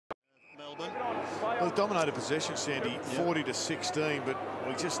Well, dominated possession, Sandy, 40-16, but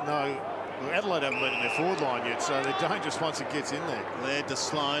we just know Adelaide haven't been in their forward line yet, so they're dangerous once it gets in there. Led to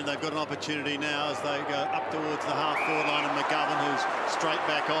Sloane. They've got an opportunity now as they go up towards the half-forward line, and McGovern, who's straight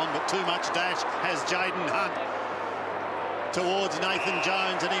back on, but too much dash, has Jayden Hunt towards Nathan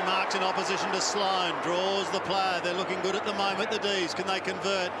Jones, and he marks in opposition to Sloane. Draws the player. They're looking good at the moment, the D's. Can they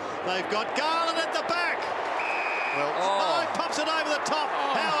convert? They've got Garland at the back. Well, he pops it over the top.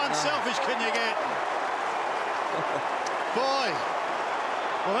 How unselfish can you get? Boy.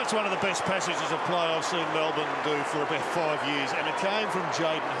 Well, that's one of the best passages of play I've seen Melbourne do for about 5 years, and it came from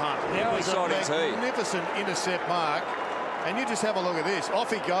Jayden Hunt. It was a magnificent intercept mark, and you just have a look at this. Off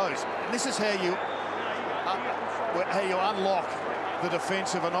he goes. And this is how you unlock the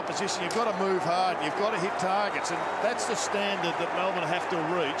defence of an opposition. You've got to move hard. You've got to hit targets, and that's the standard that Melbourne have to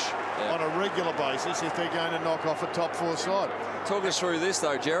reach on a regular basis if they're going to knock off a top 4 side. Talk us through this,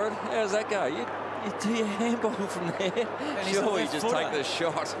 though, Jared. How does that go? You do your handball from there. Sure, you just take the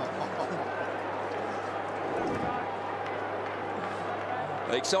shot.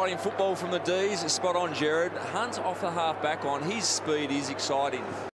 Exciting football from the D's. Spot on, Jared. Hunt off the half back on. His speed is exciting.